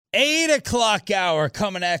8 o'clock hour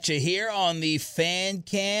coming at you here on the Fan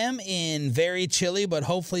Cam in very chilly but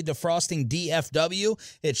hopefully defrosting DFW.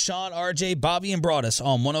 It's Sean, RJ, Bobby, and Broadus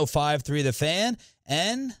on 105.3 The Fan,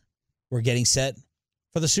 and we're getting set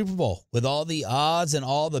for the Super Bowl. With all the odds and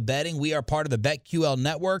all the betting, we are part of the BetQL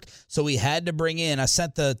network, so we had to bring in, I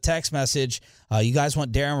sent the text message, you guys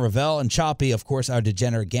want Darren Rovell and Choppy, of course, our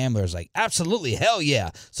degenerate gamblers, like, absolutely, hell yeah.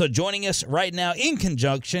 So joining us right now in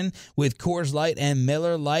conjunction with Coors Light and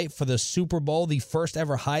Miller Lite for the Super Bowl, the first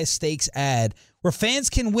ever high-stakes ad, where fans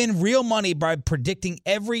can win real money by predicting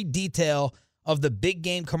every detail of the big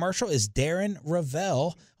game commercial, is Darren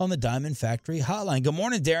Rovell on the Diamond Factory Hotline. Good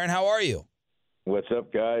morning, Darren. How are you? What's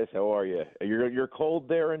up, guys? How are you? You're cold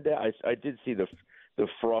there, and I did see the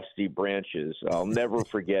frosty branches. I'll never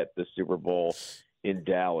forget the Super Bowl in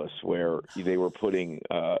Dallas where they were putting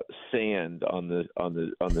sand on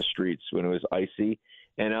the streets when it was icy,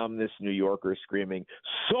 and I'm this New Yorker screaming,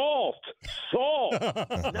 "Salt, salt,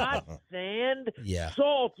 not sand,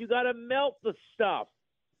 salt! You got to melt the stuff."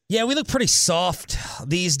 Yeah, we look pretty soft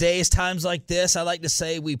these days, times like this. I like to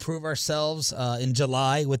say we prove ourselves in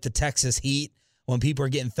July with the Texas heat when people are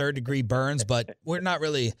getting third-degree burns, but we're not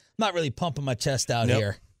really pumping my chest out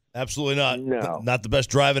here. Absolutely not. No. Not the best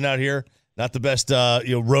driving out here. Not the best,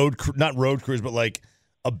 not road crews, but like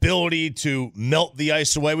ability to melt the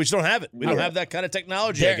ice away. We just don't have it. We don't have that kind of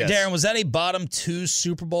technology, I guess. Darren, was that a bottom two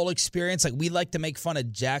Super Bowl experience? Like, we like to make fun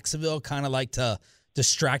of Jacksonville, kind of like to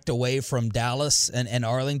distract away from Dallas and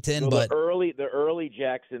Arlington. Well, but the early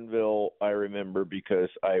Jacksonville, I remember because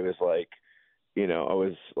I was like, I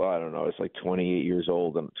was like 28 years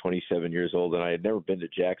old and 27 years old, and I had never been to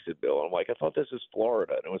Jacksonville. I'm like, I thought this was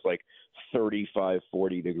Florida, and it was like 35,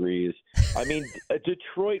 40 degrees. I mean,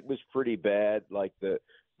 Detroit was pretty bad. Like the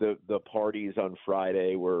parties on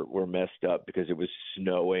Friday were messed up because it was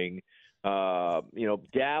snowing.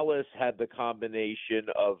 Dallas had the combination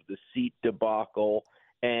of the seat debacle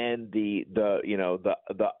and the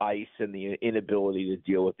ice and the inability to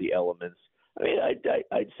deal with the elements. I mean,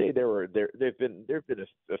 I'd say there've been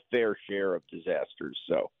a fair share of disasters.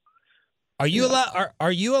 So, are you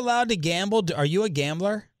allowed to gamble? Are you a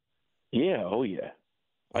gambler? Yeah. Oh yeah.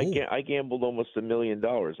 Ooh. I gambled almost $1 million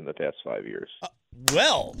in the past 5 years.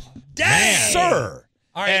 Well, dang, sir.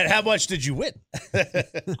 All right. And how much did you win?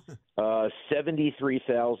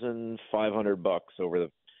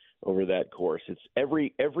 $73,500 over that course. It's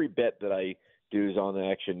every bet that I do is on the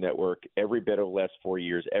Action Network. Every bet over the last 4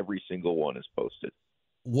 years, every single one is posted.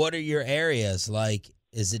 What are your areas like?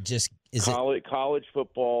 Is it college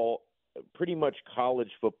football? Pretty much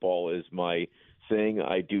college football is my thing.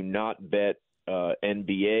 I do not bet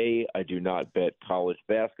NBA. I do not bet college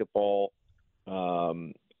basketball.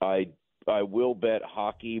 I will bet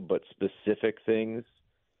hockey, but specific things.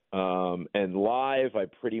 And live, I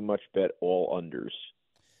pretty much bet all unders.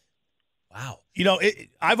 Wow.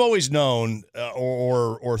 I've always known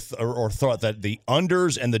or thought that the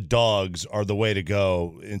unders and the dogs are the way to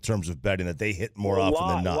go in terms of betting, that they hit more often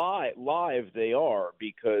than not. Live they are,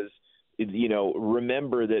 because,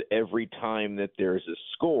 remember that every time that there's a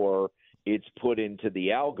score, it's put into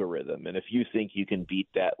the algorithm. And if you think you can beat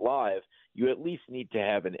that live, you at least need to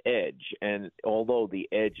have an edge. And although the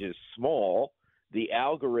edge is small, the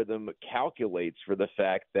algorithm calculates for the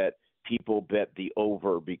fact that people bet the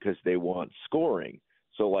over because they want scoring.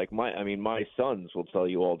 So like my sons will tell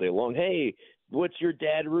you all day long, "Hey, what's your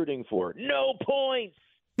dad rooting for?" "No points.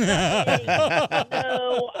 Nothing.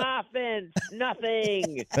 No offense.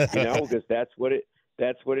 Nothing." Because that's what it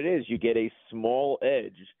is. You get a small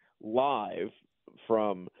edge live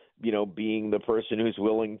from, being the person who's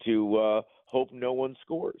willing to hope no one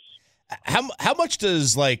scores. How much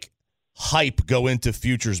does hype go into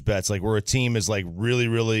futures bets? Like where a team is really,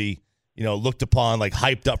 really, looked upon,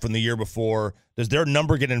 hyped up from the year before. Does their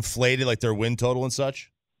number get inflated, like their win total and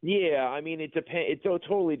such? Yeah, I mean, it depends. It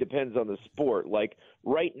totally depends on the sport. Like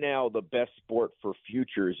right now, the best sport for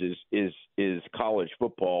futures is college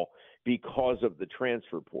football because of the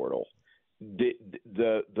transfer portal.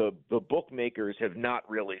 The bookmakers have not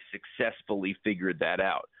really successfully figured that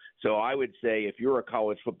out. So I would say if you're a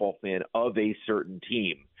college football fan of a certain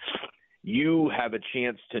team, you have a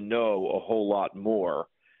chance to know a whole lot more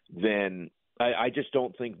than I just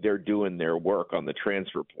don't think they're doing their work on the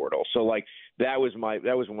transfer portal. So that was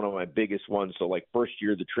one of my biggest ones. So first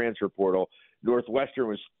year of the transfer portal, Northwestern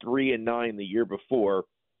was 3-9 the year before.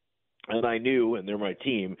 And I knew, and they're my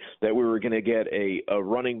team, that we were going to get a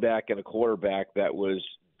running back and a quarterback that was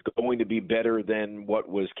going to be better than what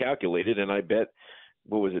was calculated. And I bet,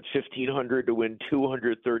 $1,500 to win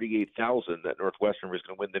 $238,000 that Northwestern was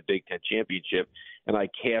going to win the Big Ten championship. And I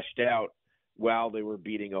cashed out while they were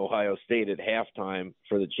beating Ohio State at halftime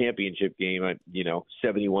for the championship game at,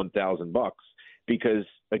 $71,000. Because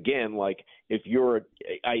again, like if you're,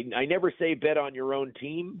 I never say bet on your own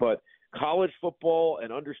team, but college football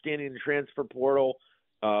and understanding the transfer portal,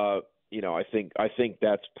 I think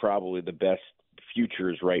that's probably the best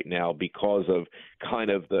futures right now because of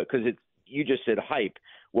you just said hype.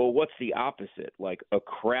 Well, what's the opposite? Like a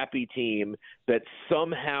crappy team that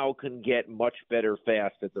somehow can get much better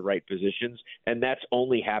fast at the right positions, and that's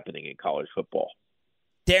only happening in college football.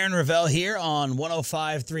 Darren Ravel here on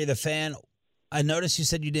 105.3 The Fan. I noticed you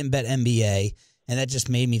said you didn't bet NBA, and that just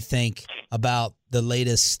made me think about the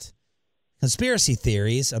latest conspiracy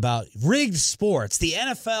theories about rigged sports. The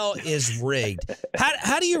NFL is rigged.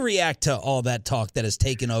 How do you react to all that talk that has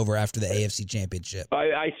taken over after the AFC Championship?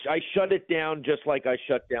 I shut it down just like I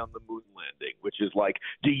shut down the moon landing, which is like,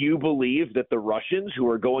 do you believe that the Russians who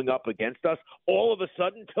are going up against us all of a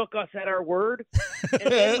sudden took us at our word?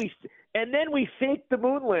 And then we faked the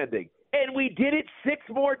moon landing. And we did it 6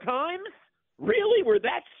 more times? Really? We're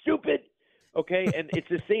that stupid? Okay, and it's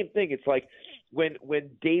the same thing. It's like when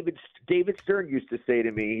David Stern used to say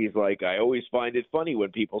to me, he's like, I always find it funny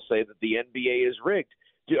when people say that the NBA is rigged.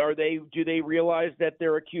 Do they realize that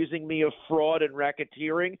they're accusing me of fraud and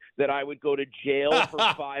racketeering, that I would go to jail for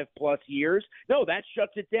 5+ years? No, that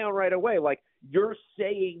shuts it down right away. Like, you're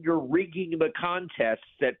saying you're rigging the contests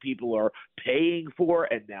that people are paying for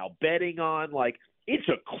and now betting on. Like, it's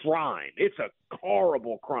a crime. It's a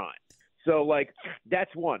horrible crime. So, like,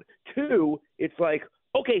 that's one. 2, it's like,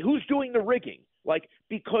 okay, who's doing the rigging? Like,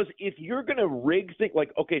 because if you're going to rig things,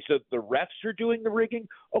 like, okay, so the refs are doing the rigging.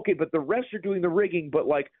 Okay, but the refs are doing the rigging, but,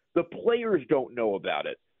 like, the players don't know about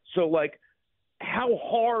it. So, like, how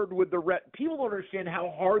hard would people don't understand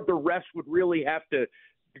how hard the refs would really have to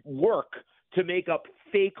work to make up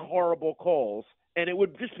fake, horrible calls, and it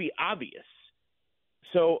would just be obvious.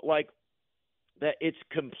 So, like, that it's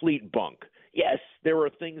complete bunk. Yes, there are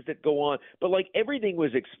things that go on, but like everything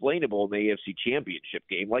was explainable in the AFC Championship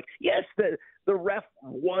game. Like, yes, the ref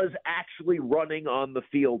was actually running on the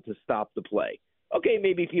field to stop the play. Okay,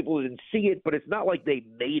 maybe people didn't see it, but it's not like they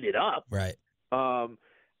made it up. Right.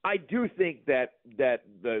 I do think that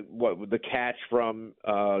the catch from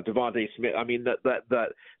Devontae Smith. I mean,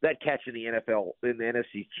 that catch in the NFL in the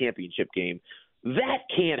NFC Championship game. That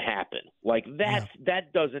can't happen. Like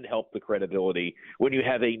that doesn't help the credibility when you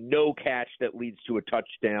have a no catch that leads to a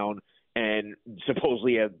touchdown and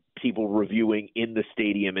supposedly have people reviewing in the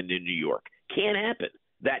stadium and in New York. Can't happen.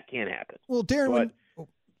 That can't happen. Well, Darren,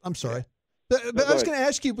 I'm sorry. But I was going to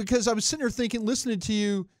ask you, because I was sitting there thinking, listening to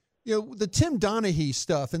you, the Tim Donaghy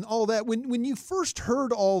stuff and all that. When you first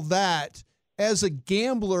heard all that as a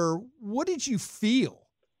gambler, what did you feel?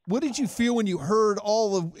 What did you feel when you heard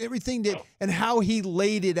all of everything and how he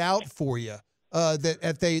laid it out for you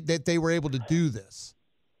that they were able to do this?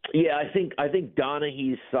 Yeah, I think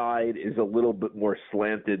Donaghy's side is a little bit more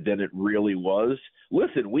slanted than it really was.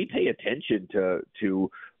 Listen, we pay attention to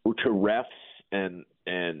refs and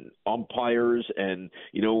umpires, and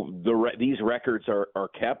these records are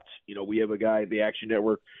kept. We have a guy at the Action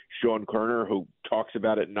Network, Sean Kerner, who talks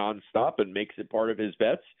about it nonstop and makes it part of his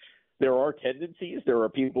bets. There are tendencies. There are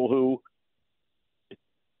people who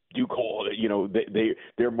do call it.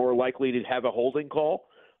 They're more likely to have a holding call,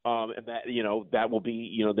 and that will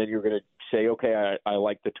be then you're going to say, okay, I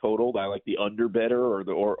like the total, I like the under better,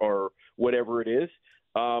 or whatever it is.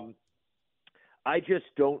 I just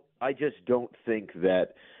don't think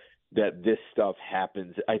that this stuff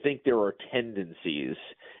happens. I think there are tendencies,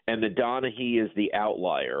 and the Donaghy is the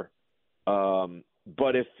outlier.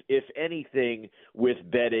 But if anything, with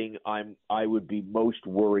betting, I would be most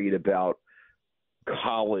worried about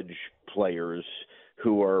college players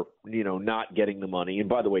who are not getting the money. And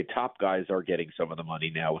by the way, top guys are getting some of the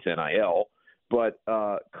money now with NIL. But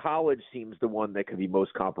college seems the one that can be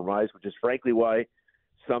most compromised, which is frankly why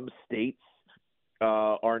some states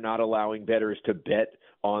are not allowing bettors to bet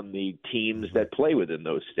on the teams that play within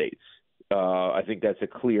those states. I think that's a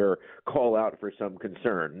clear call out for some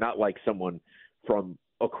concern. Not like someone from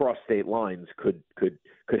across state lines could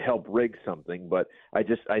help rig something, but I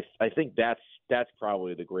think that's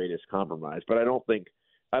probably the greatest compromise. But I don't think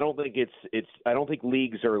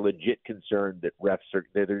leagues are legit concerned that refs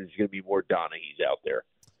that there's going to be more Donaghys out there.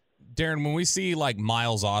 Darren, when we see like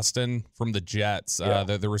Miles Austin from the Jets,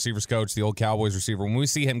 the receivers coach, the old Cowboys receiver, when we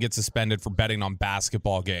see him get suspended for betting on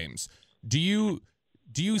basketball games, do you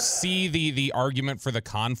see the argument for the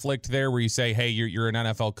conflict there where you say, hey, you're an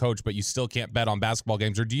NFL coach, but you still can't bet on basketball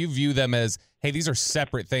games? Or do you view them as, hey, these are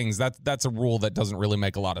separate things? That's a rule that doesn't really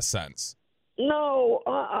make a lot of sense. No,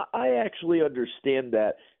 I actually understand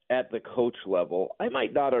that. at the coach level. I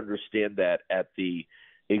might not understand that at the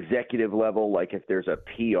executive level, like if there's a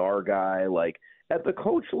PR guy, like at the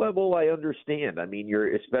coach level, I understand. I mean,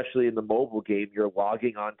 you're especially in the mobile game, you're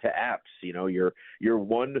logging onto apps. You know, you're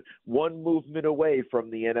one movement away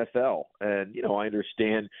from the NFL, and you know, I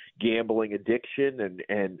understand gambling addiction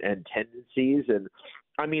and tendencies. And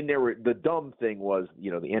I mean, the dumb thing was,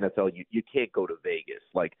 you know, the NFL, you can't go to Vegas.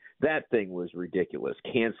 Like that thing was ridiculous.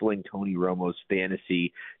 Canceling Tony Romo's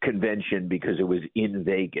fantasy convention because it was in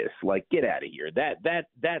Vegas. Like, get out of here.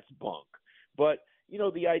 That's bunk. But you know,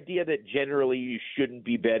 the idea that generally you shouldn't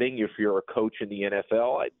be betting if you're a coach in the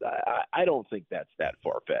NFL, I don't think that's that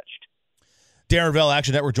far-fetched. Darren Bell,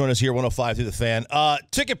 Action Network, join us here, 105 through the Fan.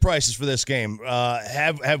 Ticket prices for this game, are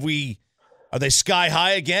they sky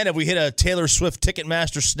high again? Have we hit a Taylor Swift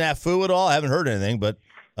Ticketmaster snafu at all? I haven't heard anything, but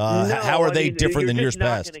how are they different than years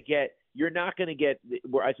past? You're not going to get.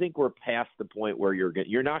 I think we're past the point where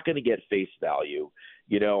you're not going to get face value.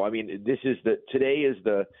 You know, I mean, today is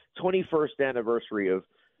the 21st anniversary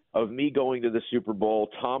of me going to the Super Bowl,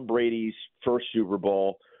 Tom Brady's first Super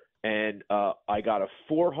Bowl, and I got a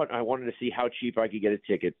 $400. I wanted to see how cheap I could get a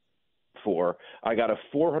ticket for. I got a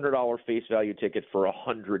 $400 face value ticket for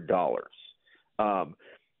 $100.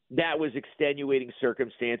 That was extenuating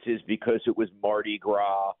circumstances because it was Mardi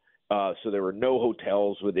Gras. So there were no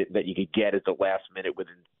hotels with it that you could get at the last minute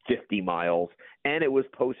within 50 miles. And it was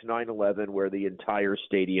post 9/11 where the entire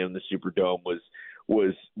stadium, the Superdome,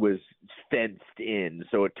 was fenced in.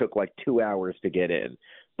 So it took like 2 hours to get in.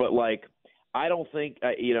 But like, I don't think,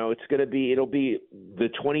 it'll be the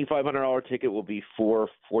 $2,500 ticket will be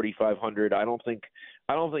 $4,500. I don't think,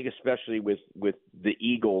 especially with the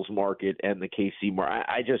Eagles market and the KC market,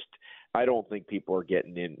 I don't think people are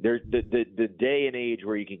getting in. There's the day and age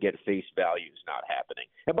where you can get face value is not happening.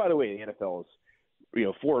 And by the way, the NFL is,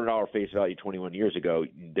 $400 face value 21 years ago.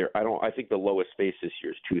 I think the lowest face this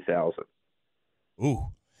year is $2,000.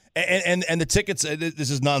 Ooh, and the tickets. This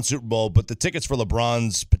is non-Super Bowl, but the tickets for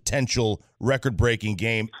LeBron's potential record-breaking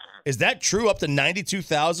game, is that true? Up to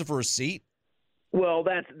 $92,000 for a seat? Well,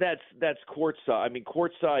 that's courtside. I mean,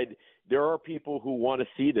 courtside. There are people who want to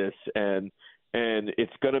see this, and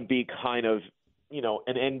it's going to be kind of, an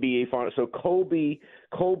NBA final. So Kobe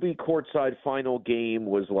courtside final game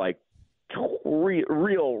was like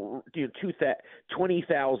real,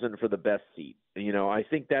 $20,000 for the best seat. I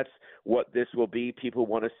think that's what this will be. People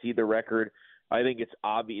want to see the record. I think it's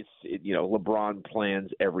obvious, LeBron plans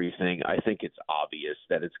everything. I think it's obvious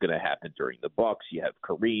that it's going to happen during the Bucks. You have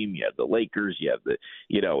Kareem, you have the Lakers, you have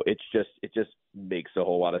it just makes a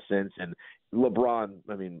whole lot of sense. And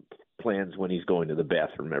LeBron, plans when he's going to the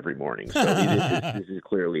bathroom every morning. So this is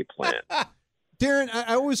clearly planned. Darren,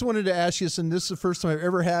 I always wanted to ask you this, and this is the first time I've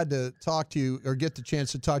ever had to talk to you or get the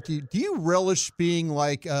chance to talk to you. Do you relish being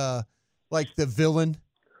like the villain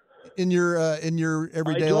in your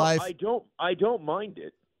everyday life? I don't mind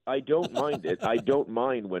it. I don't mind it. I don't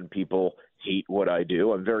mind when people hate what I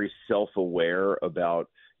do. I'm very self-aware about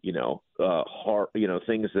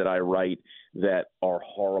things that I write that are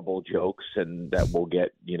horrible jokes and that will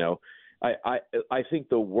get I think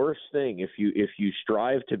the worst thing, if you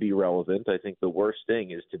strive to be relevant, I think the worst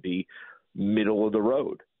thing is to be middle of the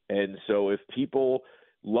road. And so if people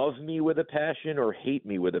love me with a passion or hate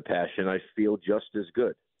me with a passion, I feel just as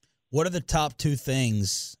good. What are the top two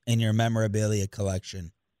things in your memorabilia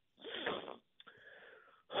collection?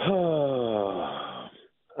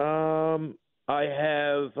 I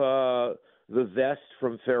have the vest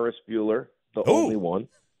from Ferris Bueller, the only one.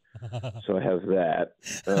 So I have that.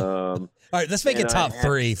 All right, let's make it top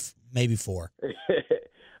three, maybe four.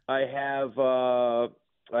 I have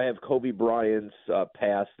Kobe Bryant's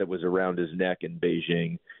pass that was around his neck in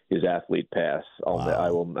Beijing, his athlete pass.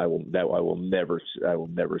 I will never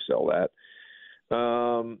sell that.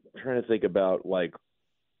 I'm trying to think about like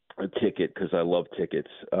a ticket because I love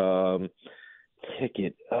tickets.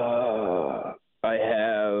 I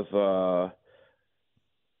have.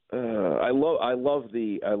 I love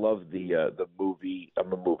the movie.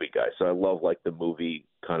 I'm a movie guy, so I love like the movie,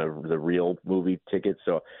 kind of the real movie tickets.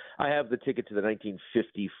 So I have the ticket to the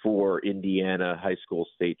 1954 Indiana High School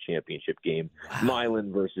State Championship game,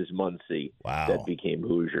 Milan versus Muncie, that became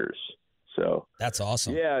Hoosiers. So that's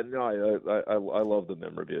awesome. Yeah, no, I love the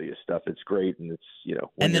memorabilia stuff. It's great, and it's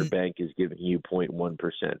when your bank is giving you 0.1%,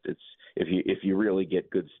 it's if you really get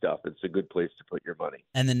good stuff, it's a good place to put your money.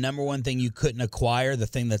 And the number one thing you couldn't acquire, the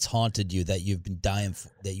thing that's haunted you that you've been dying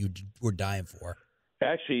for, that you were dying for.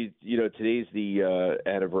 Actually, today's the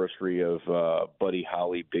anniversary of Buddy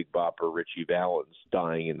Holly, Big Bopper, Richie Valens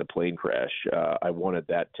dying in the plane crash. I wanted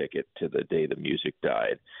that ticket to the day the music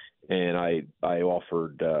died. and I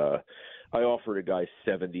offered a guy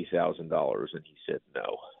 $70,000, and he said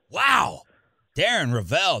no. Wow. Darren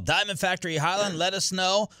Ravel, Diamond Factory Highland, let us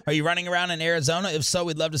know. Are you running around in Arizona? If so,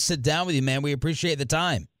 we'd love to sit down with you, man. We appreciate the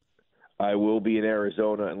time. I will be in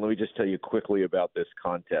Arizona, and let me just tell you quickly about this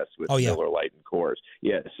contest with Miller Lite and Coors.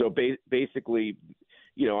 Yeah, so basically,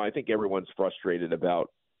 I think everyone's frustrated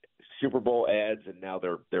about Super Bowl ads, and now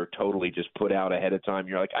they're totally just put out ahead of time.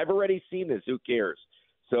 You're like, I've already seen this. Who cares?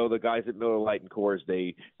 So the guys at Miller Lite and Coors,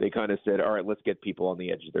 they kind of said, all right, let's get people on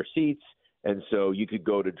the edge of their seats. And so you could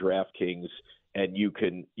go to DraftKings, and you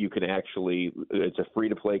can actually, it's a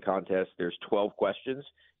free-to-play contest. There's 12 questions.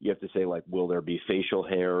 You have to say, like, will there be facial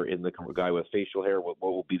hair in the guy with facial hair? What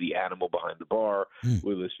will be the animal behind the bar?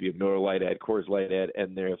 Will this be a Miller Lite ad, Coors Light ad?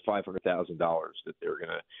 And they have $500,000 that they're going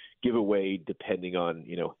to give away depending on,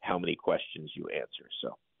 how many questions you answer.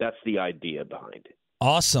 So that's the idea behind it.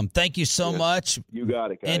 Awesome. Thank you so much. You got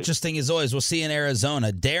it, guys. Interesting as always. We'll see you in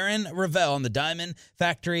Arizona. Darren Ravel on the Diamond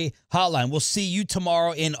Factory Hotline. We'll see you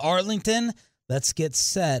tomorrow in Arlington. Let's get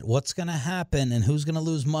set. What's going to happen and who's going to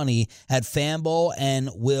lose money at FanBowl? And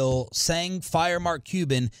will saying Fire Mark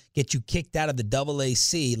Cuban get you kicked out of the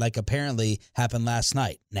AAC like apparently happened last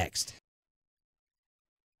night? Next.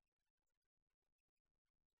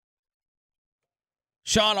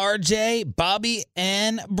 Sean, RJ, Bobby,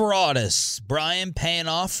 and Broadus. Brian paying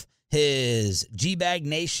off his G-Bag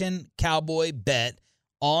Nation Cowboy bet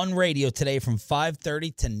on radio today from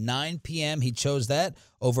 5:30 to 9 p.m. He chose that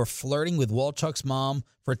over flirting with Walchuk's mom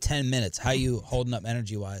for 10 minutes. How you holding up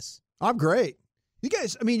energy-wise? I'm great. You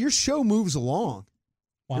guys, your show moves along.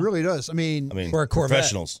 Wow. It really does. We're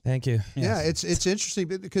professionals. Thank you. Yeah, it's interesting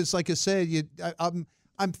because, like I said,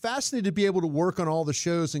 I'm fascinated to be able to work on all the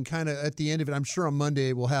shows and kind of at the end of it, I'm sure on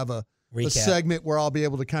Monday we'll have a segment where I'll be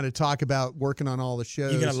able to kind of talk about working on all the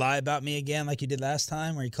shows. You going to lie about me again like you did last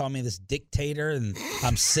time where you called me this dictator and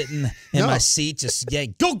I'm sitting in my seat just,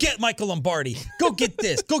 go get Michael Lombardi. Go get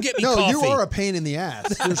this. Go get me coffee. No, you are a pain in the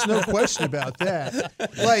ass. There's no question about that.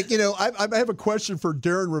 Like, I have a question for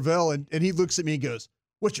Darren Ravel and he looks at me and goes,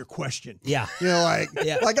 what's your question? Yeah.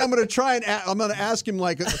 Like I'm going to try and I'm going to ask him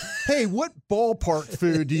like, hey, what ballpark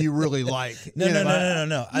food do you really like? No.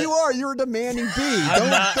 You're a demanding bee.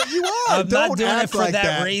 I'm not doing it for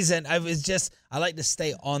that reason. I like to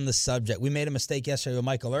stay on the subject. We made a mistake yesterday with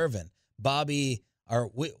Michael Irvin. Bobby,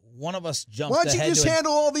 one of us jumped ahead. Why don't you just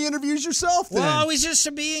handle all the interviews yourself then? Well, we just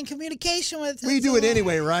should be in communication with him. We do it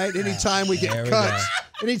anyway, right? Anytime we get cuts,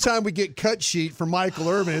 anytime we get cut sheet from Michael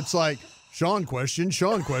Irvin, it's like, Sean question.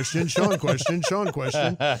 Everybody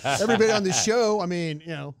on the show, all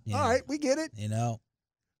right, we get it.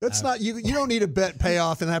 That's not you. You don't need a bet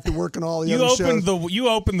payoff and have to work on all the other shows. You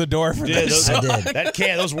opened the door for this. I did. That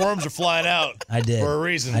those worms are flying out. I did for a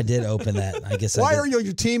reason. I did open that. I guess. Why are your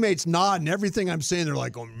teammates nodding everything I'm saying? They're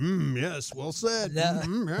like, yes, well said.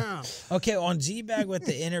 Yeah. Okay, on G-Bag with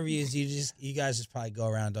the interviews, you guys just probably go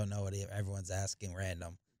around, don't know what everyone's asking,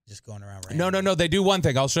 random. Just going around random. No. They do one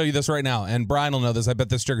thing. I'll show you this right now. And Brian will know this. I bet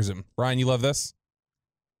this triggers him. Brian, you love this?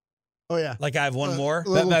 Oh, yeah. Like I have one more?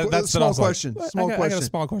 That's small question. Small question. I got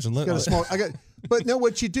a small question. But no,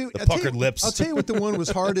 what you do. Puckered lips. I'll tell you what the one was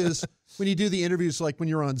hard is when you do the interviews, like when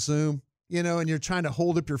you're on Zoom, and you're trying to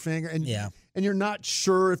hold up your finger and you're not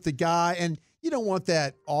sure if the guy, and you don't want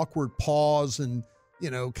that awkward pause and,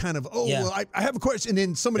 kind of, well, I have a question. And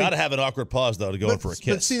then somebody. Got to have an awkward pause, though, to go in for a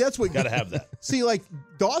kiss. But see, that's what. Got to have that. See, like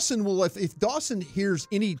Dawson will, if Dawson hears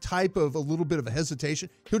any type of a little bit of a hesitation,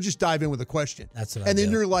 he'll just dive in with a question. That's what And then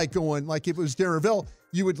you're like going, like if it was Darren Ravel,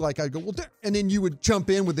 you would I'd go, well, and then you would jump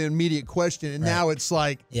in with the immediate question. And now it's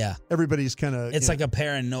like, everybody's kind of. It's like a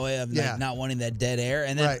paranoia of not wanting that dead air.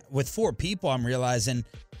 And then with 4 people, I'm realizing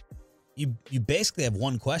you basically have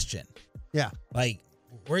one question. Yeah. Like,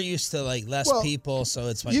 we're used to less people, so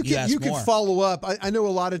it's like you ask more. Can follow up. I know a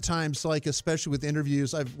lot of times, especially with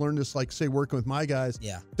interviews, I've learned this, say working with my guys.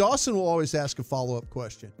 Yeah. Dawson will always ask a follow-up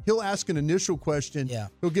question. He'll ask an initial question. Yeah.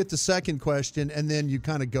 He'll get the second question, and then you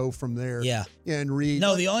kind of go from there. Yeah. And read.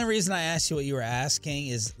 No, the only reason I asked you what you were asking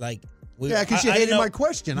is because you hated my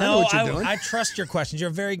question. I know what you're doing. I trust your questions.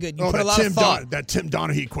 You're very good. You put a lot of thought. That Tim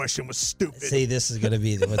Donaghy question was stupid. See, this is going to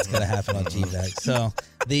be what's going to happen on G-Bag. So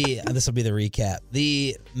this will be the recap.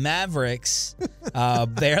 The Mavericks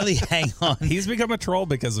barely hang on. He's become a troll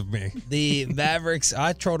because of me. The Mavericks,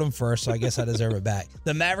 I trolled him first, so I guess I deserve it back.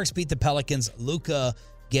 The Mavericks beat the Pelicans. Luka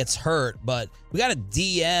gets hurt, but we got a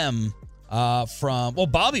DM from,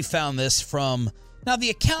 Bobby found this from, now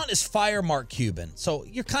the account is Fire Mark Cuban, so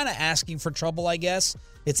you're kind of asking for trouble, I guess.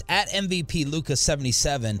 It's at MVP Luka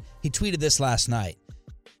 77. He tweeted this last night.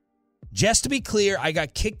 Just to be clear, I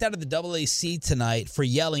got kicked out of the AAC tonight for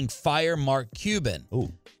yelling "Fire Mark Cuban."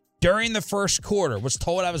 Ooh. During the first quarter. Was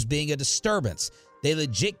told I was being a disturbance. They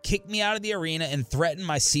legit kicked me out of the arena and threatened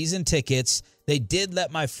my season tickets. They did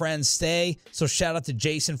let my friends stay, so shout out to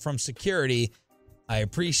Jason from security. I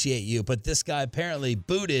appreciate you, but this guy apparently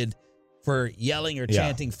booted for yelling or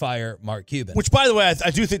chanting "Fire Mark Cuban." Which, by the way,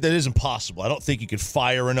 I do think that is impossible. I don't think you could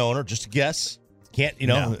fire an owner. Just a guess. Can't,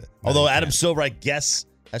 No, although you Adam can't. Silver, I guess,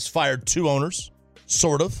 has fired 2 owners.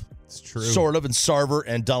 Sort of. It's true. Sort of, and Sarver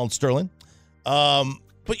and Donald Sterling.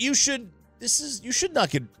 But you should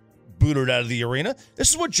not get booted out of the arena. This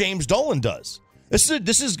is what James Dolan does. This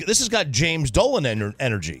has got James Dolan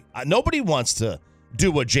energy. Nobody wants to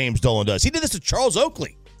do what James Dolan does. He did this to Charles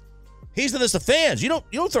Oakley. He's done this to fans. You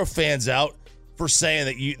don't throw fans out for saying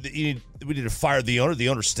that we need to fire the owner. The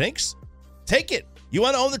owner stinks. Take it. You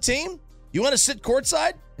want to own the team? You want to sit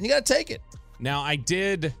courtside? And you got to take it. Now, I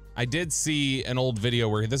did see an old video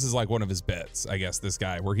where this is like one of his bits, I guess, this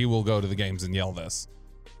guy, where he will go to the games and yell this.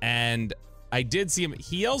 And I did see him.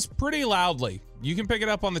 He yells pretty loudly. You can pick it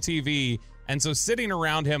up on the TV. And so sitting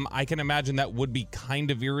around him, I can imagine that would be kind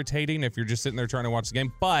of irritating if you're just sitting there trying to watch the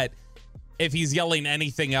game. But if he's yelling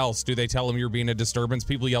anything else, do they tell him you're being a disturbance?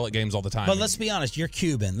 People yell at games all the time. But let's be honest, you're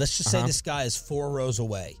Cuban. Let's just say this guy is 4 rows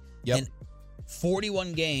away. Yep. In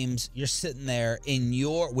 41 games, you're sitting there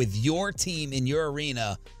with your team in your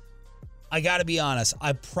arena. I got to be honest,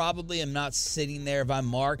 I probably am not sitting there if I'm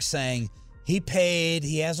Mark saying, he paid,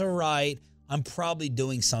 he has a right. I'm probably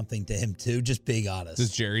doing something to him too, just being honest.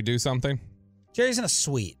 Does Jerry do something? Jerry's in a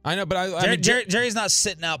suite. I know, but Jerry's not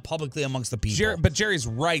sitting out publicly amongst the people. But Jerry's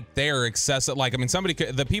right there, excessive. Like, I mean,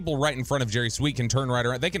 the people right in front of Jerry's suite can turn right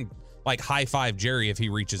around. They can like high five Jerry if he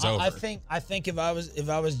reaches over. I think if I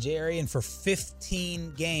was Jerry and for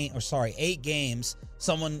 8 games,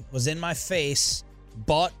 someone was in my face,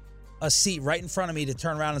 bought a seat right in front of me to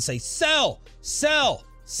turn around and say, sell.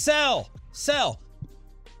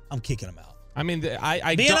 I'm kicking him out. I mean,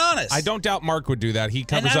 I being honest, I don't doubt Mark would do that. He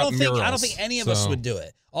covers up murals. I don't think any of us would do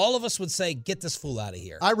it. All of us would say, "Get this fool out of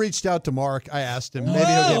here." I reached out to Mark. I asked him. Maybe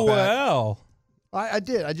he'll get back. Well. I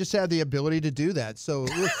did. I just had the ability to do that. So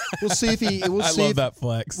we'll see if he. We'll I see love if, that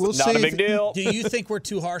flex. We'll Not see a big deal. Do you think we're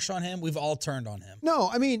too harsh on him? We've all turned on him. No,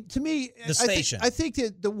 I mean, to me, The station. I think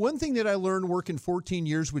that the one thing that I learned working 14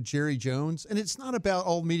 years with Jerry Jones, and it's not about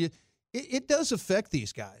all media. It does affect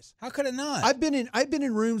these guys. How could it not? I've been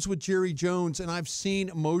in rooms with Jerry Jones, and I've seen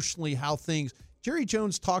emotionally how things. Jerry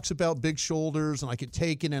Jones talks about big shoulders, and I could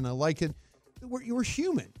take it, and I like it. We're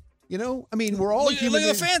human, you know. I mean, we're all human. Look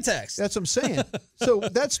at the fan text. That's what I'm saying. So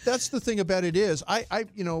that's the thing about it is I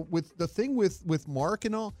with the thing with Mark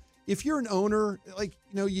and all. If you're an owner, like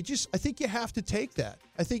I think you have to take that.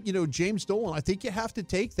 I think James Dolan. I think you have to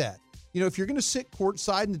take that. If you're going to sit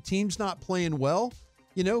courtside and the team's not playing well.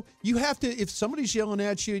 You have to, if somebody's yelling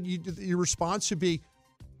at you, your response should be,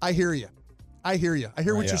 I hear you. I hear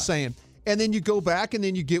what you're saying. And then you go back and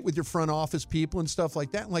then you get with your front office people and stuff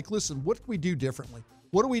like that. And like, listen, what can we do differently?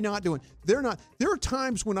 What are we not doing? There are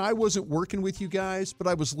times when I wasn't working with you guys, but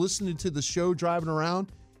I was listening to the show driving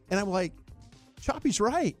around and I'm like, Choppy's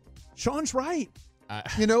right. Sean's right.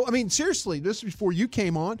 Seriously, this is before you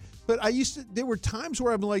came on, but there were times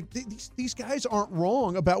where I'm like, these guys aren't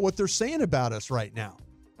wrong about what they're saying about us right now.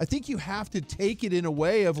 I think you have to take it in a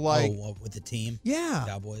way of like, with the team, yeah,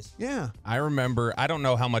 Cowboys, yeah. I remember. I don't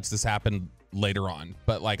know how much this happened later on,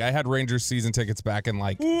 but like I had Rangers season tickets back in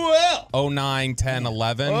like 09, 10,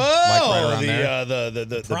 11. Like right around there.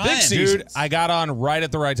 The Prime. big season. Dude, I got on right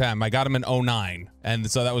at the right time. I got them in 09. And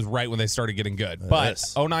so that was right when they started getting good. But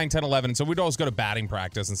 09, 10, 11. So we'd always go to batting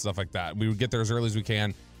practice and stuff like that. We would get there as early as we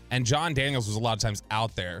can. And John Daniels was a lot of times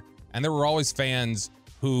out there. And there were always fans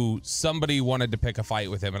who somebody wanted to pick a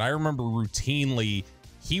fight with him. And I remember routinely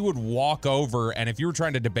he would walk over. And if you were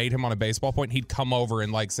trying to debate him on a baseball point, he'd come over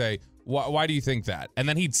and like say, why do you think that? And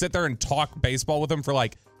then he'd sit there and talk baseball with him for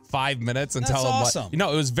like 5 minutes and tell him awesome.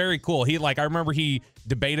 it was very cool. I remember he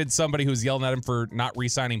debated somebody who was yelling at him for not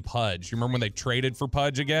re-signing Pudge. You remember when they traded for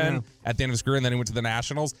Pudge again at the end of his career and then he went to the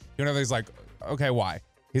Nationals? He's like, okay, why?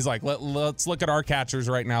 He's like, let's look at our catchers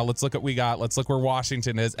right now. Let's look at what we got. Let's look where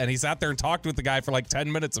Washington is. And he sat there and talked with the guy for like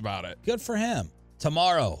 10 minutes about it. Good for him.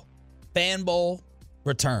 Tomorrow, Fan Bowl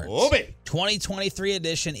returns. 2023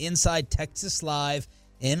 edition inside Texas Live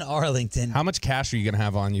in Arlington. How much cash are you going to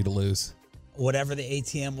have on you to lose? Whatever the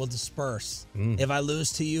ATM will disperse. If I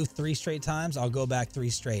lose to you 3 straight times, I'll go back 3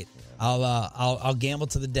 straight. I'll gamble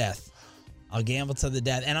to the death.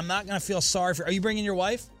 And I'm not going to feel sorry for. Are you bringing your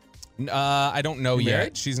wife? I don't know yet.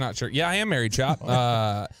 married? She's not sure. Yeah, I am married, Chop.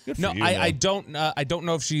 Good for No, you, I man. don't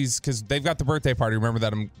know if she's, because they've got the birthday party. Remember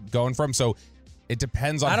that I'm going from, so it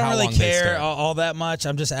depends on I don't how really long they care stay. all that much.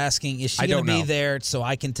 I'm just asking, is she I going to don't be know. there so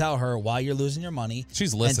I can tell her why you're losing your money?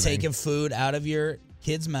 She's and listening. taking food out of your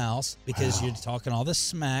kids' mouths because you're talking all this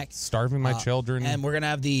smack. Starving my children. And we're going to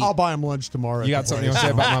have the I'll buy him lunch tomorrow. You got something you want to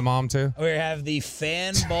say about my mom too? we have the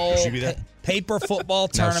Fan Bowl she be there? paper football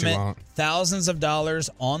she tournament. won't. Thousands of dollars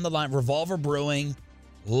on the line. Revolver Brewing.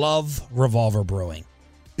 Love Revolver Brewing.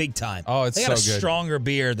 Big time. Oh, it's they got so a good. stronger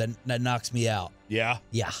beer that knocks me out. Yeah.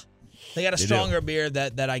 Yeah. They got a They do. stronger beer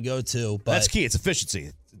that I go to, but That's key. It's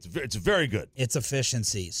efficiency. It's very good. it's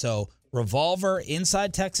efficiency. So Revolver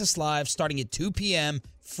Inside Texas Live starting at 2 p.m.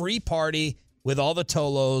 Free party with all the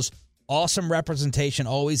Tolos. Awesome representation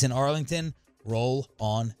always in Arlington. Roll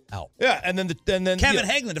on out. Yeah, and then Kevin yeah,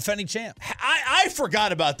 Hagelin, defending champ. I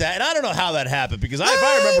forgot about that, and I don't know how that happened because if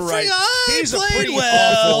I remember right, he's a played pretty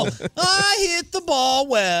well. awful. I hit the ball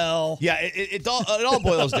well. Yeah, it all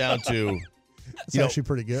boils down to It's actually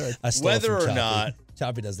pretty good. I stole it Whether from or Choppy. not-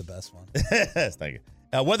 Choppy does the best one. thank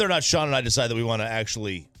you. Whether or not Sean and I decide that we want to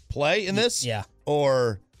actually play in this, Yeah.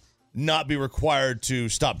 or not be required to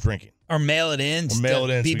stop drinking. Or mail it in. Or mail it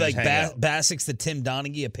in so Be we like just hang out. Bassix to Tim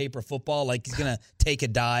Donaghy of paper football. Like he's going to take a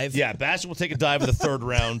dive. Yeah, Bassett will take a dive in the third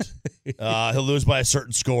round. He'll lose by a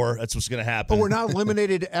certain score. That's what's going to happen. But we're not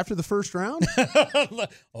eliminated after the first round?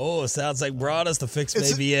 Oh, sounds like brought us the fix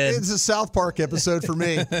It's baby in. a South Park episode for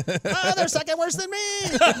me. Oh, they're second worse than me.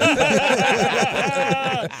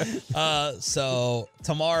 So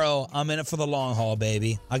tomorrow I'm in it for the long haul,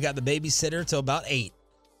 baby. I got the babysitter till about 8.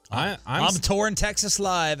 I'm touring Texas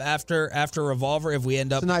Live after Revolver if we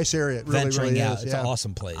end up It's a nice area. It really, venturing really out. is. It's Yeah. an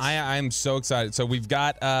awesome place. I'm so excited. So we've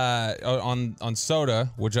got on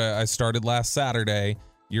soda, which I started last Saturday.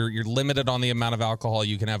 You're limited on the amount of alcohol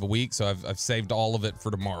you can have a week. So I've saved all of it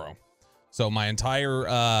for tomorrow. So my entire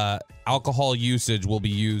alcohol usage will be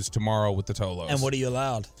used tomorrow with the Tolos. And what are you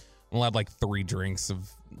allowed? I'm allowed like 3 drinks of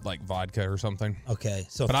like vodka or something. Okay,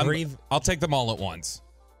 so But 3. I'll take them all at once.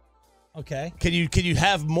 Okay. Can you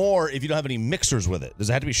have more if you don't have any mixers with it? Does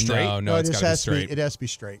it have to be straight? No, it's it just got to be has straight. it has to be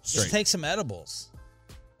straight. Just take some edibles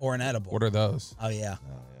or an edible. What are those? Oh yeah.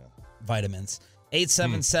 Vitamins.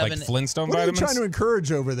 877. Like Flintstone What are you vitamins? trying to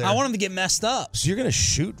encourage over there? I want them to get messed up. So you're going to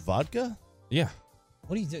shoot vodka? Yeah.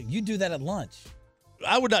 What do you do? You do that at lunch.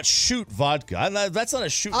 I would not shoot vodka. That's not a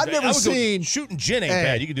shoot. I've never I would go- seen- shooting gin ain't Hey,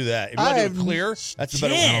 bad. You can do that. If you I want to have- do it clear, that's the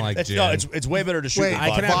better Gin. one. I don't like That's- gin. No, it's way better to shoot Wait, than I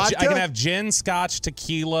can vodka. have gin, scotch,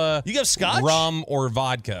 tequila. You have scotch? rum, or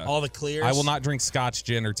vodka. All the clears. I will not drink scotch,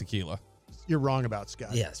 gin, or tequila. You're wrong about Scott.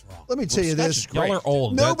 Yes, wrong. Let me tell you Scotch this. is great. Y'all are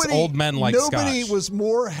old. That's old men like Nobody scotch. was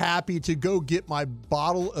more happy to go get my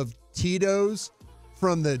bottle of Tito's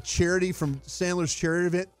from the charity, from Sandler's charity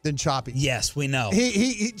event than Choppy. Yes, we know.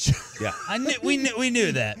 He Yeah. We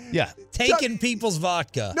knew that. Yeah. Taking people's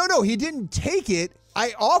vodka. No, he didn't take it.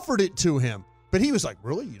 I offered it to him. But he was like,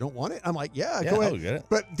 really? You don't want it? I'm like, yeah, go ahead. I'll get it.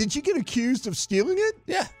 But did you get accused of stealing it?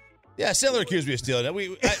 Yeah. Yeah, Sailor accused me of stealing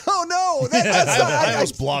it. Oh, no. That's not, I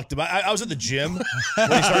almost blocked him. I was at the gym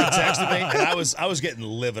when he started texting me, and I was getting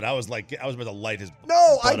livid. I was about to light his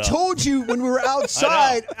No, butt I up. told you when we were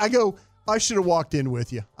outside, I go, I should have walked in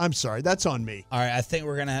with you. I'm sorry. That's on me. All right, I think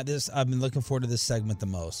we're going to have this. I've been looking forward to this segment the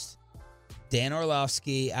most. Dan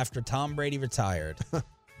Orlovsky, after Tom Brady retired,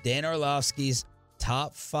 Dan Orlovsky's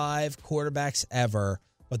top 5 quarterbacks ever,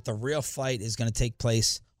 but the real fight is going to take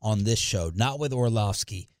place on this show, not with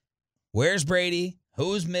Orlovsky. Where's Brady?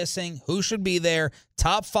 Who's missing? Who should be there?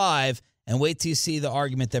 Top 5, and wait till you see the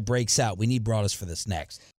argument that breaks out. We need Broadus for this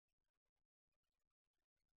next.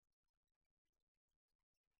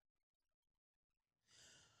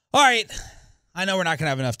 All right. I know we're not going to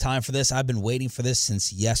have enough time for this. I've been waiting for this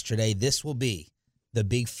since yesterday. This will be the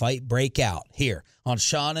big fight breakout here on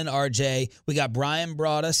Sean and RJ. We got Brian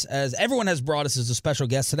Broadus, as everyone has Broadus as a special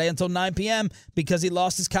guest today until 9 p.m. because he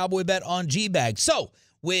lost his Cowboy bet on G-Bag. So,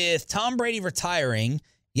 with Tom Brady retiring,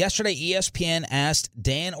 yesterday ESPN asked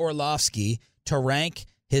Dan Orlovsky to rank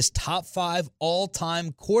his top 5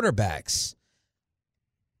 all-time quarterbacks.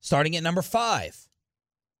 Starting at number 5,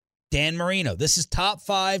 Dan Marino. This is top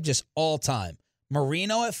 5 just all-time.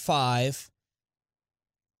 Marino at 5.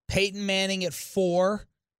 Peyton Manning at 4.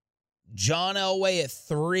 John Elway at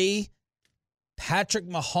 3. Patrick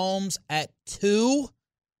Mahomes at 2.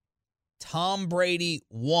 Tom Brady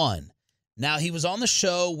 1. Now, he was on the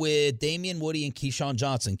show with Damian Woody and Keyshawn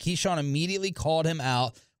Johnson. Keyshawn immediately called him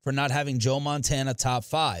out for not having Joe Montana top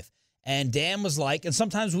 5. And Dan was like, and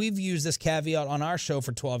sometimes we've used this caveat on our show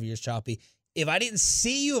for 12 years, Choppy. If I didn't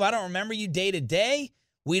see you, if I don't remember you day to day,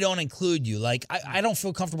 we don't include you. Like, I don't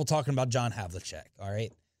feel comfortable talking about John Havlicek, all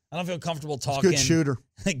right? I don't feel comfortable talking. Good shooter.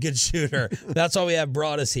 Good shooter. That's why we have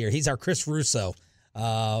Broadus here. He's our Chris Russo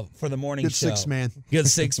for the morning show. Good 6-man. Good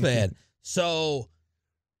 6-man. So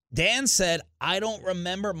Dan said, I don't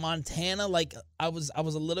remember Montana. Like, I was a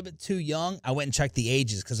little bit too young. I went and checked the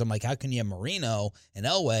ages because I'm like, how can you have Marino and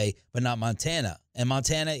Elway but not Montana? And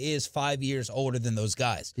Montana is 5 years older than those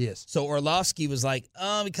guys. Yes. So Orlovsky was like,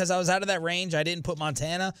 because I was out of that range, I didn't put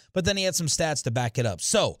Montana. But then he had some stats to back it up.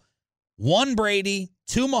 So 1 Brady,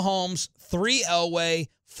 2 Mahomes, 3 Elway,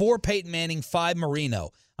 4 Peyton Manning, 5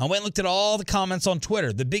 Marino. I went and looked at all the comments on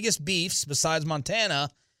Twitter. The biggest beefs besides Montana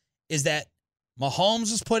is that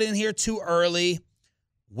Mahomes was put in here too early.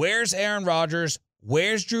 Where's Aaron Rodgers?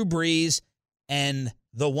 Where's Drew Brees? And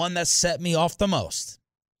the one that set me off the most,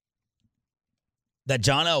 that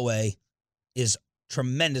John Elway is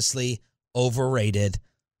tremendously overrated.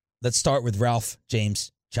 Let's start with Ralph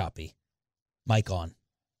James Choppy. Mic on.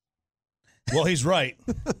 Well, he's right.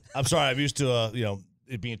 I'm sorry. I'm used to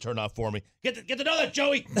it being turned off for me. Get to know that,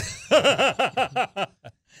 Joey.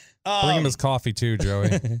 Bring him his coffee too, Joey.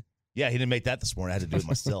 Yeah, he didn't make that this morning. I had to do it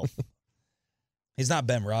myself. He's not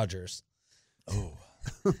Ben Rodgers. Oh.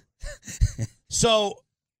 So,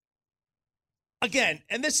 again,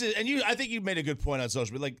 I think you made a good point on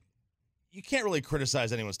social media. Like, you can't really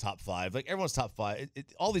criticize anyone's top 5. Like, everyone's top 5.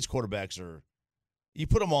 All these quarterbacks you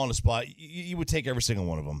put them all in a spot, you would take every single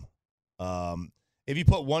one of them. If you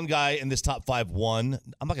put one guy in this top 5, I'm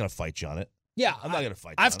not going to fight you on it. Yeah. I'm not going to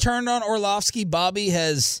fight you I've turned on Orlovsky. Bobby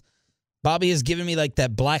has given me like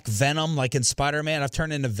that black venom, like in Spider-Man. I've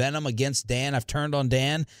turned into Venom against Dan. I've turned on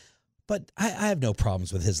Dan. But I have no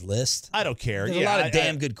problems with his list. I don't care. There's a lot of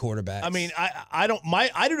damn good quarterbacks. I mean, I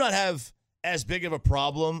do not have as big of a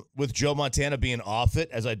problem with Joe Montana being off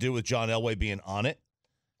it as I do with John Elway being on it.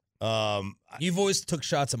 You've always took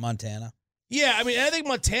shots at Montana. Yeah, I mean, I think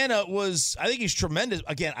Montana I think he's tremendous.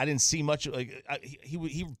 Again, I didn't see much.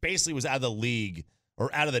 He basically was out of the league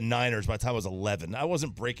or out of the Niners by the time I was 11. I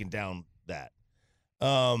wasn't breaking down that.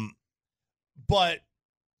 But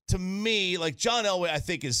to me, like, John Elway, I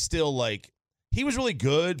think is still like, he was really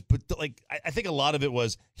good, but like, I think a lot of it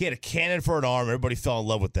was he had a cannon for an arm. Everybody fell in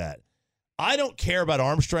love with that. I don't care about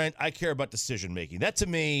arm strength. I care about decision making. That to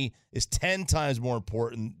me is 10 times more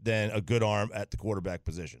important than a good arm at the quarterback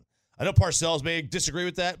position. I know Parcells may disagree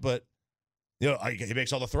with that, but he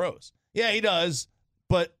makes all the throws. Yeah, he does.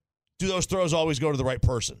 But do those throws always go to the right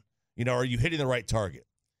person? Are you hitting the right target?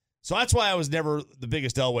 So that's why I was never the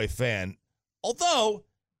biggest Elway fan. Although,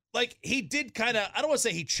 like, he did kind of, I don't want to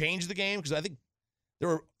say he changed the game because I think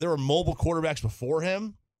there were mobile quarterbacks before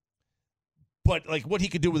him. But like what he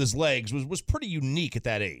could do with his legs was pretty unique at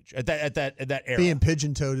that age, at that era. Being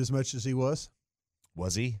pigeon-toed as much as he was.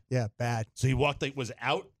 Was he? Yeah, bad. So he was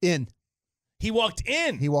out? In. He walked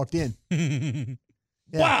in. He walked in. Yeah,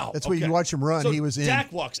 wow. That's what you watch him run. So he was in.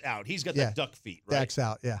 Dak walks out. He's got that duck feet, right? Dak's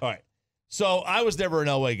out, yeah. All right. So I was never an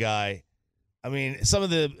Elway guy. I mean, some of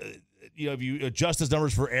the, if you adjust his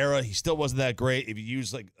numbers for era, he still wasn't that great. If you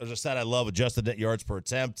use, like, as I said, I love adjusted net yards per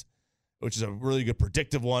attempt, which is a really good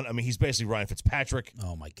predictive one. I mean, he's basically Ryan Fitzpatrick.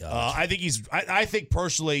 Oh, my God. I think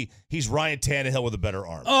personally, he's Ryan Tannehill with a better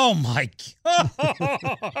arm. Oh, my God.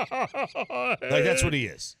 Like, that's what he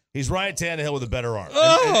is. He's Ryan Tannehill with a better arm.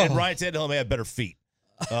 And Ryan Tannehill may have better feet.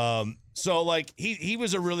 So, like, he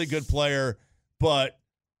was a really good player, but,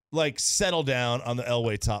 like, settle down on the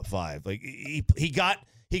Elway top 5. Like, he got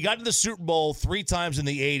to the Super Bowl 3 times in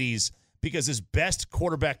the 80s because his best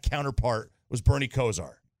quarterback counterpart was Bernie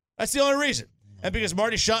Kosar. That's the only reason. And because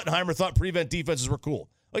Marty Schottenheimer thought prevent defenses were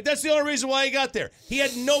cool. Like, that's the only reason why he got there. He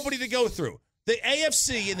had nobody to go through. The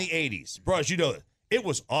AFC in the 80s, bro, as you know, it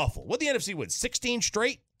was awful. What did the NFC win? 16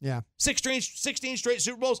 straight? Yeah. 16 straight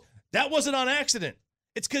Super Bowls? That wasn't on accident.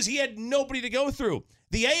 It's because he had nobody to go through.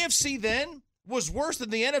 The AFC then was worse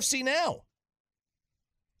than the NFC now.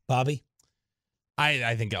 Bobby?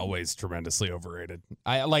 I think Elway's tremendously overrated.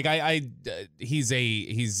 He's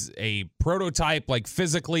a prototype, like,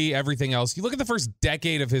 physically, everything else. You look at the first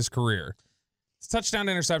decade of his career. His touchdown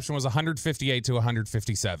interception was 158 to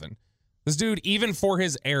 157. This dude, even for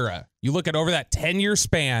his era, you look at over that 10-year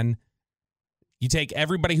span, you take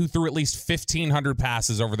everybody who threw at least 1,500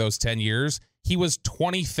 passes over those 10 years, he was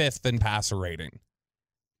 25th in passer rating.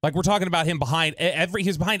 Like, we're talking about him behind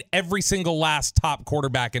every single last top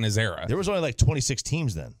quarterback in his era. There was only like 26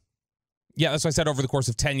 teams then. Yeah, that's what I said. Over the course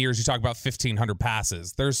of 10 years, you talk about 1,500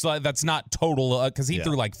 passes. That's not total because he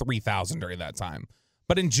threw like 3,000 during that time.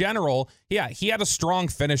 But in general, yeah, he had a strong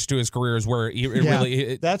finish to his careers where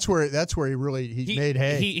that's where he really made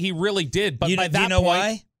hay. He really did. But do you know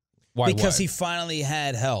why? Why? Because what? he finally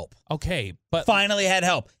had help. Okay, but Finally had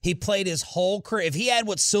help. He played his whole career. If he had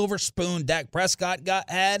what Silver Spoon Dak Prescott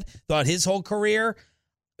had throughout his whole career,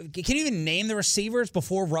 can you even name the receivers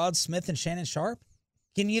before Rod Smith and Shannon Sharp?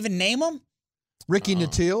 Can you even name them? Ricky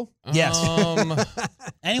Nattil. Yes.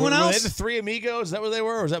 Anyone Were else? they the Three Amigos? Is that where they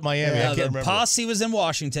were? Or was that Miami? I can't the remember. posse was in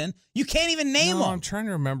Washington. You can't even name no, them. I'm trying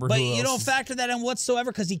to remember. But who you else. don't factor that in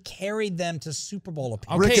whatsoever because he carried them to Super Bowl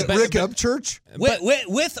appearances. Okay, Rick but- Upchurch.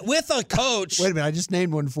 With a coach. Wait a minute, I just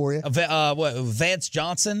named one for you. Vance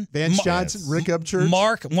Johnson. Vance Johnson, Rick Upchurch.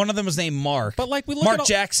 Mark. One of them was named Mark. But like we look Mark at all,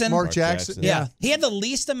 Jackson. Mark Jackson. Yeah. He had the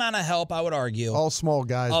least amount of help, I would argue, All small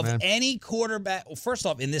guys, of man. any quarterback. Well, first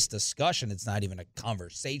off, in this discussion, it's not even a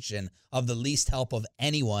conversation of the least help of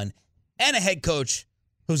anyone, and a head coach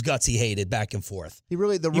whose guts he hated back and forth. He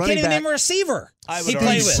really, the You can't running even back. name a receiver. I he would played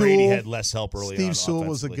argue with. Brady Sewell. had less help early on. Steve Sewell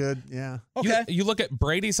was a offensively. good, yeah. Okay. you look at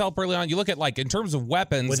Brady's help early on. You look at like in terms of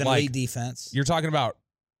weapons, With an like elite defense. you're talking about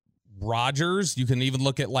Rodgers. You can even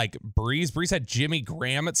look at like Breeze. Breeze had Jimmy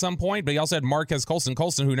Graham at some point, but he also had Marquez Colston,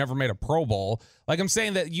 who never made a Pro Bowl. Like I'm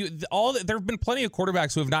saying that there have been plenty of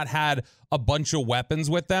quarterbacks who have not had a bunch of weapons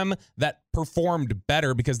with them that performed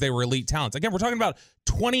better because they were elite talents. Again, we're talking about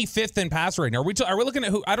 25th in passer rating. Are we looking at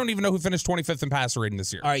who? I don't even know who finished 25th in passer rating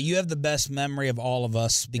this year. All right, you have the best memory of all of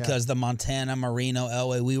us because the Montana, Marino,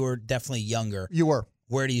 Elway, we were definitely younger. You were.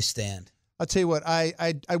 Where do you stand? I'll tell you what, I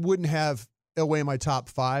wouldn't have Elway in my top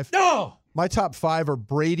 5. No. My top 5 are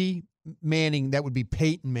Brady, Manning, that would be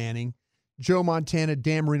Peyton Manning, Joe Montana,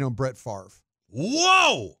 Dan Marino, and Brett Favre.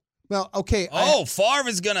 Whoa. Well, okay. Favre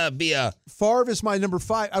is going to be a... Favre is my number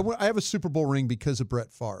 5. I have a Super Bowl ring because of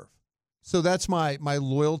Brett Favre. So that's my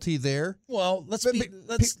loyalty there. Well, let's But-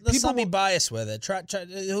 let's people not be will- biased with it. Try,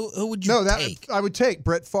 who would you take? I would take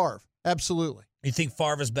Brett Favre. Absolutely. You think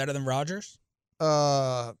Favre is better than Rodgers?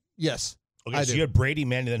 Yes. Okay, I so do. you had Brady,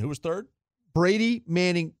 Manning, then who was third? Brady,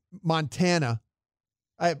 Manning, Montana.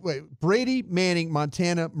 Brady, Manning,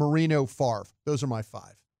 Montana, Marino, Favre. Those are my 5.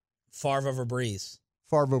 Favre over Breeze.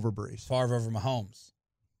 Favre over Breeze. Favre over Mahomes.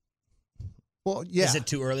 Well, yeah. Is it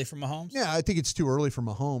too early for Mahomes? Yeah, I think it's too early for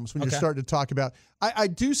Mahomes when Okay. you're starting to talk about. I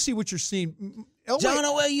do see what you're seeing. John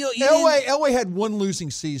Elway, you Elway had one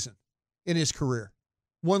losing season in his career.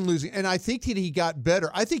 One losing. And I think that he got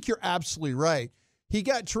better. I think you're absolutely right. He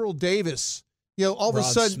got Terrell Davis, all of a Rod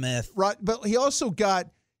sudden. Smith. But he also got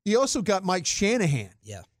Mike Shanahan.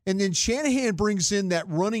 Yeah. And then Shanahan brings in that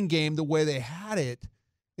running game the way they had it.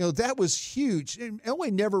 That was huge. And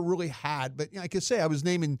Elway never really had, but like I say, I was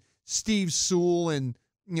naming Steve Sewell and,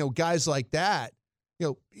 guys like that.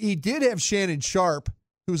 He did have Shannon Sharp,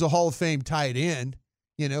 who was a Hall of Fame tight end.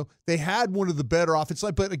 They had one of the better offense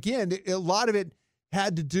line, but again, a lot of it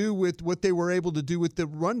had to do with what they were able to do with the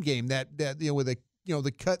run game with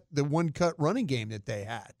the one cut running game that they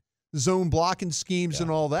had, zone blocking schemes and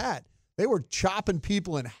all that. They were chopping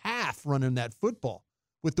people in half running that football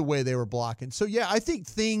with the way they were blocking. So yeah, I think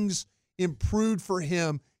things improved for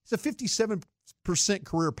him. He's a 57%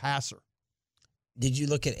 career passer. Did you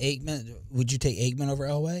look at Aikman? Would you take Aikman over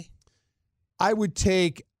Elway? I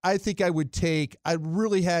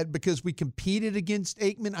really had, because we competed against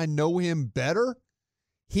Aikman. I know him better.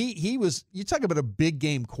 He was, you talk about a big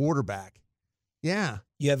game quarterback. Yeah.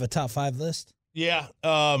 You have a top 5 list? Yeah.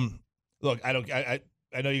 Look, I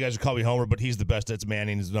know you guys will call me Homer, but he's the best. That's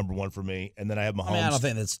Manning is number 1 for me, and then I have Mahomes. I mean, I don't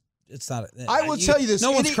think it's not. I will tell you this.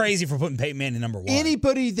 No one's crazy for putting Peyton Manning number 1.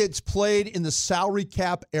 Anybody that's played in the salary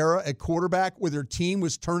cap era at quarterback where their team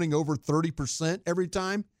was turning over 30% every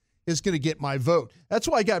time is going to get my vote. That's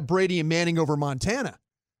why I got Brady and Manning over Montana.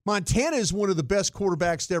 Montana is one of the best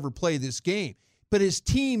quarterbacks to ever play this game. But his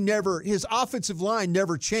offensive line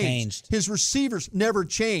never changed. His receivers never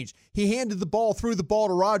changed. He threw the ball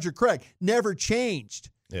to Roger Craig. Never changed.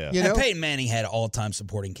 Yeah. And Peyton Manning had all-time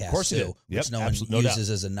supporting cast, Of course he too, did. which Yep, no one absolutely, no uses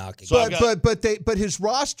doubt. as a knock. So But his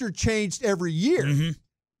roster changed every year.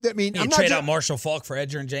 Mm-hmm. I mean, You I'm not trade ju- out Marshall Falk for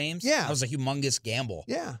Edgerrin James? Yeah. That was a humongous gamble.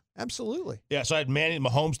 Yeah, absolutely. Yeah, so I had Manning,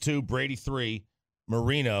 Mahomes 2, Brady 3,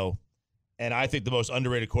 Marino, and I think the most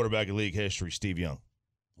underrated quarterback in league history, Steve Young.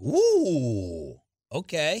 Ooh.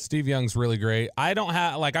 Okay. Steve Young's really great. I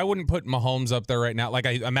wouldn't put Mahomes up there right now. Like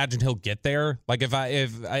I imagine he'll get there. Like if I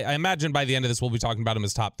imagine by the end of this we'll be talking about him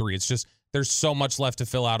as top 3. It's just there's so much left to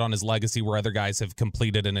fill out on his legacy where other guys have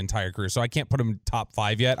completed an entire career. So I can't put him top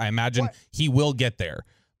 5 yet. I imagine he will get there.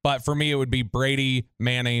 But for me it would be Brady,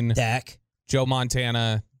 Manning, Dak, Joe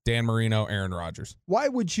Montana, Dan Marino, Aaron Rodgers. Why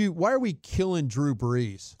are we killing Drew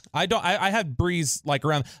Brees? I have Breeze like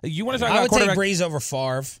around. You want to talk I about would quarterback? take Breeze over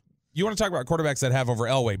Favre. You want to talk about quarterbacks that have over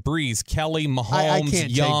Elway, Breeze, Kelly, Mahomes, I can't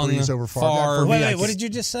Young, take Breeze over Favre. Favre. Wait, what did you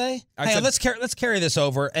just say? I said- Let's carry this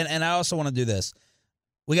over, and I also want to do this.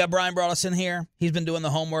 We got Brian Broaddus in here. He's been doing the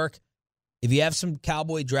homework. If you have some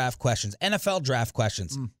Cowboy draft questions, NFL draft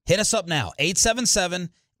questions, hit us up now.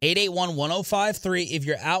 877-881-1053. If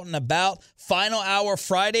you're out and about, final hour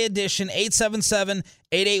Friday edition,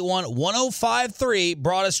 877-881-1053.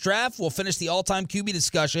 Broaddus Draft. We'll finish the all-time QB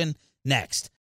discussion next.